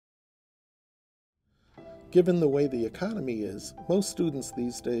Given the way the economy is, most students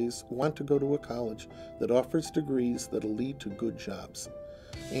these days want to go to a college that offers degrees that'll lead to good jobs.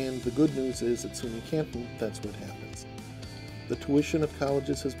 And the good news is at SUNY Canton, that's what happens. The tuition of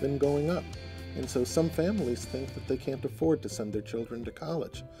colleges has been going up, and so some families think that they can't afford to send their children to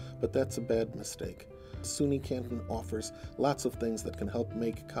college, but that's a bad mistake. SUNY Canton offers lots of things that can help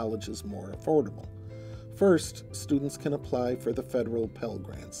make colleges more affordable. First, students can apply for the federal Pell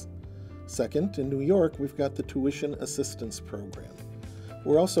Grants. Second, in New York, we've got the Tuition Assistance Program.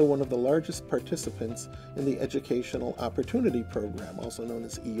 We're also one of the largest participants in the Educational Opportunity Program, also known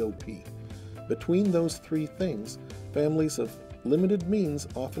as EOP. Between those three things, families of limited means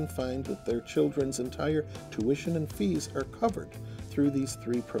often find that their children's entire tuition and fees are covered through these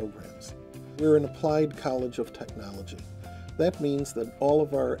three programs. We're an applied college of technology. That means that all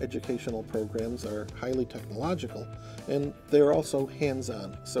of our educational programs are highly technological, and they're also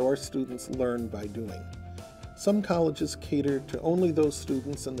hands-on, so our students learn by doing. Some colleges cater to only those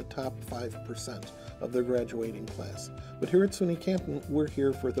students in the top 5% of their graduating class. But here at SUNY Canton, we're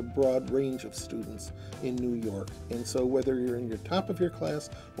here for the broad range of students in New York. And so whether you're in your top of your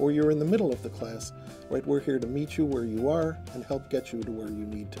class or you're in the middle of the class, right, we're here to meet you where you are and help get you to where you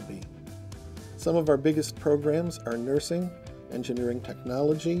need to be. Some of our biggest programs are nursing, engineering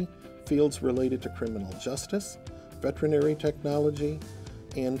technology, fields related to criminal justice, veterinary technology,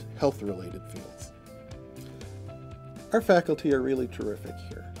 and health-related fields. Our faculty are really terrific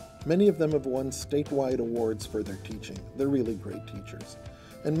here. Many of them have won statewide awards for their teaching. They're really great teachers.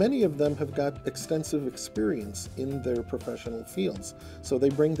 And many of them have got extensive experience in their professional fields. So they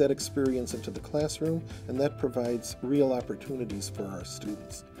bring that experience into the classroom, and that provides real opportunities for our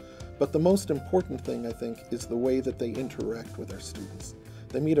students. But the most important thing, I think, is the way that they interact with our students.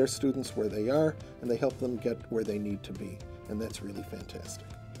 They meet our students where they are, and they help them get where they need to be. And that's really fantastic.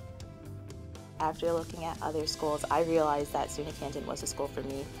 After looking at other schools, I realized that SUNY Canton was a school for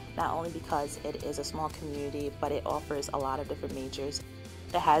me, not only because it is a small community, but it offers a lot of different majors.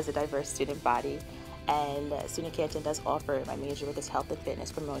 It has a diverse student body, and SUNY Canton does offer my major with its health and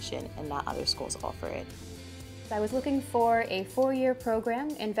fitness promotion, and not other schools offer it. I was looking for a 4-year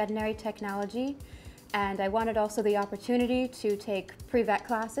program in veterinary technology, and I wanted also the opportunity to take pre-vet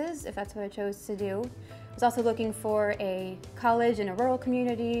classes, if that's what I chose to do. I was also looking for a college in a rural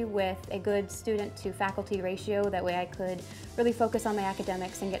community with a good student to faculty ratio. That way I could really focus on my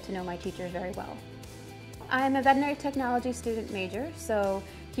academics and get to know my teachers very well. I'm a veterinary technology student major, so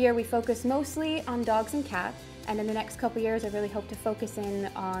here we focus mostly on dogs and cats, and in the next couple years I really hope to focus in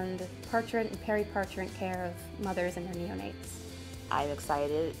on the parturient and peri-parturient care of mothers and their neonates. I'm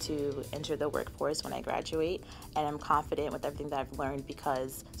excited to enter the workforce when I graduate, and I'm confident with everything that I've learned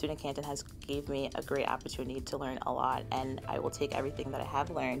because SUNY Canton has gave me a great opportunity to learn a lot, and I will take everything that I have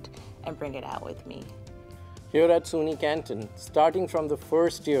learned and bring it out with me. Here at SUNY Canton, starting from the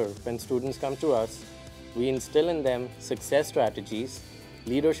first year when students come to us, we instill in them success strategies,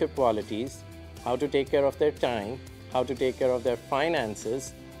 leadership qualities, how to take care of their time, how to take care of their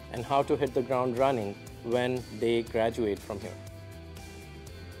finances, and how to hit the ground running when they graduate from here.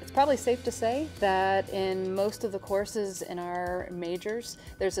 It's probably safe to say that in most of the courses in our majors,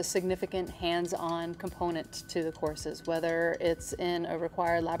 there's a significant hands-on component to the courses, whether it's in a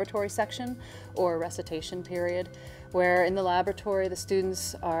required laboratory section or a recitation period, where in the laboratory the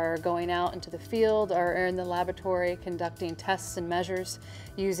students are going out into the field or are in the laboratory conducting tests and measures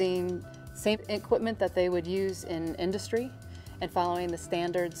using same equipment that they would use in industry and following the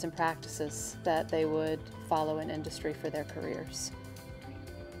standards and practices that they would follow in industry for their careers.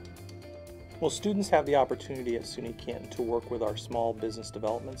 Well, students have the opportunity at SUNY Canton to work with our Small Business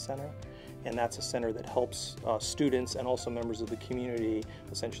Development Center, and that's a center that helps students and also members of the community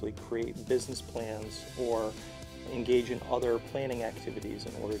essentially create business plans or engage in other planning activities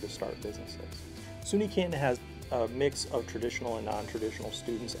in order to start businesses. SUNY Canton has a mix of traditional and non-traditional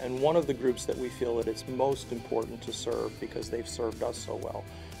students, and one of the groups that we feel that it's most important to serve because they've served us so well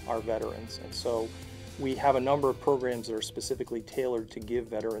are veterans. And so we have a number of programs that are specifically tailored to give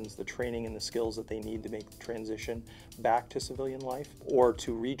veterans the training and the skills that they need to make the transition back to civilian life or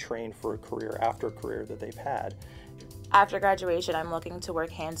to retrain for a career after a career that they've had. After graduation, I'm looking to work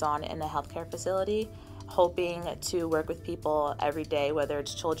hands-on in a healthcare facility, hoping to work with people every day, whether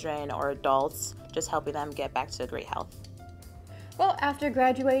it's children or adults, just helping them get back to great health. Well, after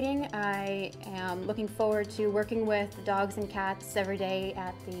graduating, I am looking forward to working with dogs and cats every day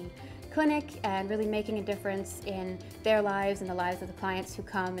at the clinic and really making a difference in their lives and the lives of the clients who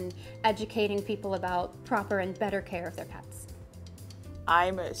come and educating people about proper and better care of their pets.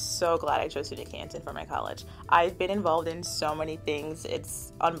 I'm so glad I chose SUNY Canton for my college. I've been involved in so many things,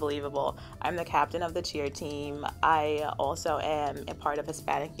 it's unbelievable. I'm the captain of the cheer team. I also am a part of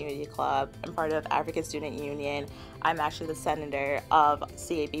Hispanic Unity Club. I'm part of African Student Union. I'm actually the senator of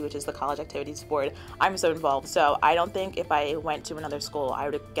CAB, which is the College Activities Board. I'm so involved. So I don't think if I went to another school, I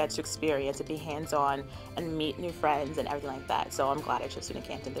would get to experience and be hands-on and meet new friends and everything like that. So I'm glad I chose SUNY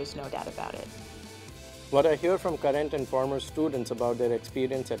Canton. There's no doubt about it. What I hear from current and former students about their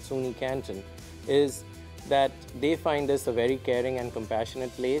experience at SUNY Canton is that they find this a very caring and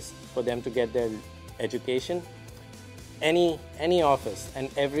compassionate place for them to get their education. Any office and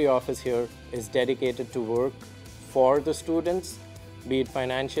every office here is dedicated to work for the students, be it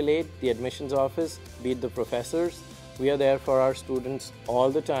financial aid, the admissions office, be it the professors. We are there for our students all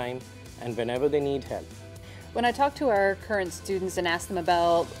the time and whenever they need help. When I talk to our current students and ask them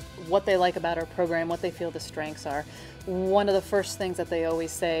about what they like about our program, what they feel the strengths are, one of the first things that they always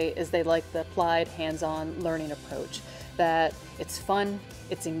say is they like the applied, hands-on learning approach. That it's fun,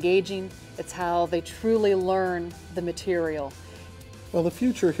 it's engaging, it's how they truly learn the material. Well, the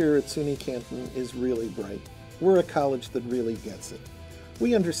future here at SUNY Canton is really bright. We're a college that really gets it.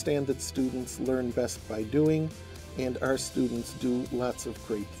 We understand that students learn best by doing, and our students do lots of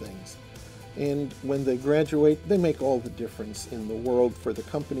great things. And when they graduate, they make all the difference in the world for the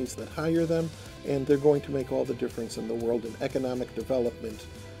companies that hire them, and they're going to make all the difference in the world in economic development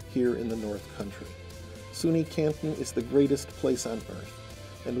here in the North Country. SUNY Canton is the greatest place on earth,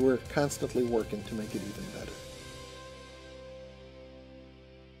 and we're constantly working to make it even better.